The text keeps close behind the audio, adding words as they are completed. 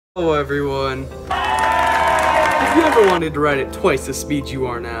Hello everyone. If you ever wanted to ride at twice the speed you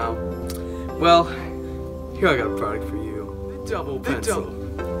are now, well, here I got a product for you. The Double Pencil.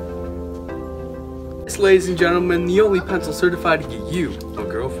 This, ladies and gentlemen, the only pencil certified to get you a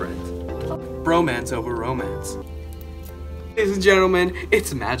girlfriend. Bromance over romance. Ladies and gentlemen,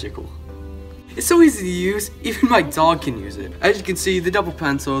 it's magical. It's so easy to use, even my dog can use it. As you can see, the Double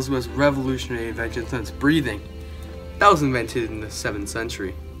Pencil is the most revolutionary invention since breathing. That was invented in the 7th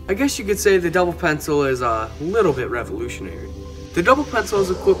century. I guess you could say the Double Pencil is a little bit revolutionary. The Double Pencil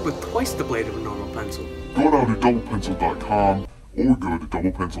is equipped with twice the blade of a normal pencil. Go down to doublepencil.com, or go to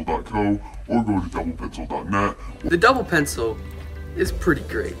doublepencil.co, or go to doublepencil.net. The Double Pencil is pretty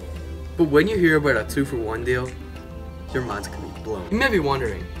great, but when you hear about a 2-for-1 deal, your mind's gonna be blown. You may be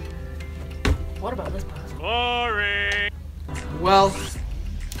wondering, what about this pencil? Boring! Well,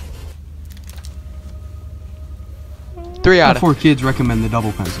 3 out of 4 kids recommend the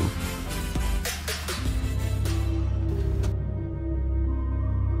Double Pencil.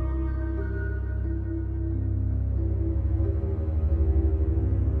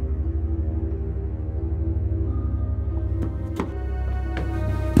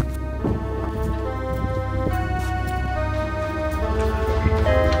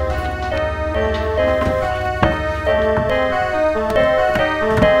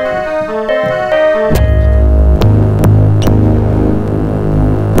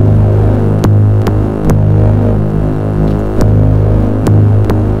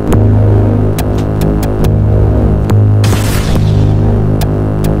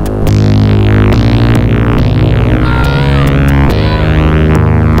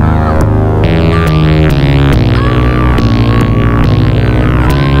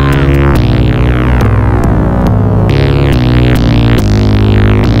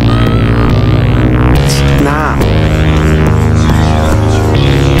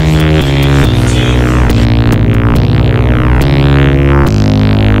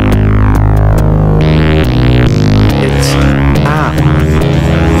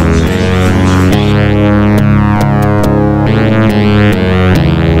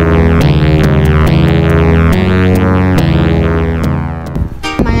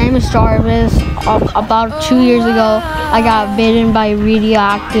 Jarvis. About 2 years ago, I got bitten by a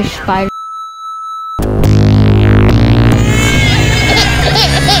radioactive spider.